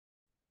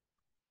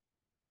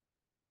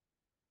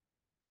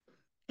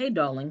Hey,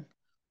 darling.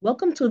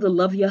 Welcome to the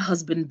Love Your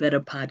Husband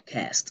Better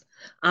podcast.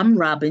 I'm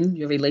Robin,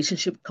 your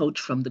relationship coach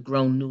from the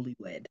Grown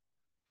Newlywed.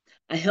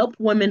 I help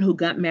women who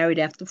got married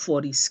after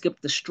 40 skip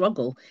the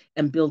struggle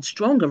and build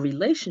stronger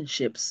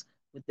relationships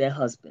with their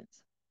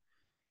husbands.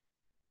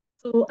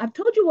 So, I've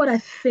told you what I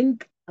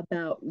think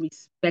about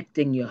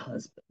respecting your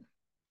husband.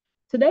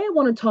 Today, I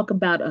want to talk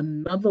about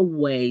another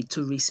way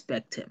to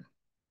respect him.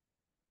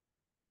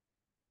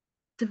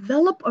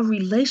 Develop a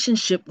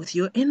relationship with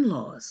your in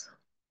laws.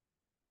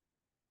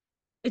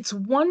 It's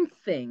one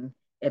thing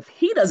if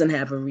he doesn't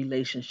have a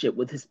relationship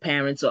with his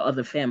parents or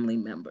other family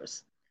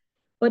members.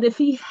 But if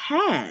he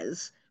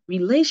has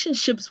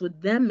relationships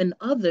with them and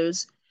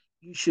others,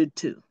 you should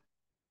too.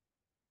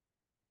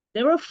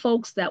 There are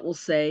folks that will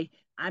say,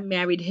 I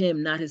married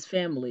him, not his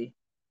family.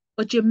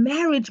 But your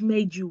marriage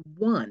made you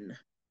one.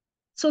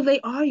 So they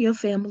are your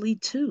family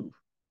too.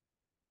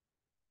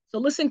 So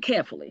listen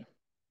carefully.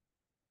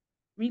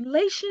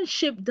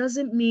 Relationship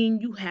doesn't mean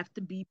you have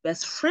to be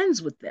best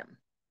friends with them.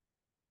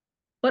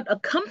 But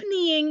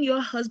accompanying your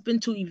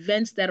husband to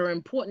events that are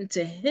important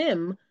to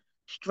him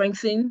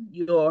strengthen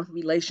your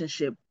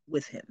relationship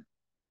with him.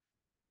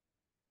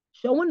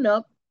 Showing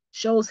up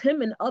shows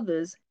him and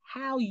others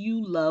how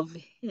you love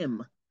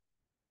him.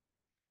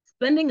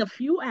 Spending a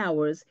few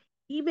hours,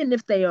 even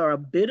if they are a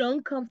bit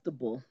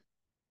uncomfortable,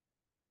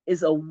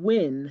 is a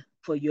win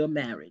for your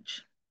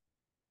marriage.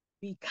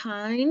 Be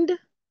kind,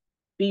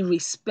 be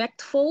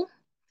respectful,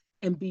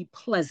 and be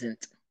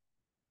pleasant.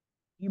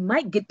 You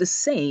might get the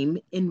same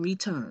in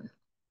return.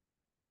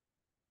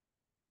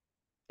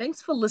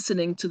 Thanks for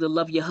listening to the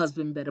Love Your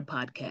Husband Better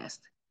podcast.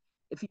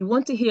 If you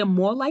want to hear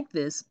more like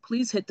this,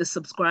 please hit the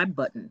subscribe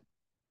button.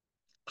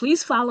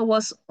 Please follow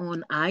us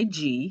on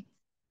IG,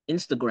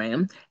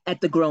 Instagram,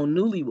 at The Grown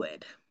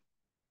Newlywed.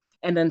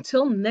 And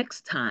until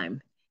next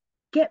time,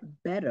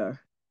 get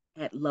better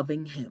at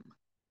loving him.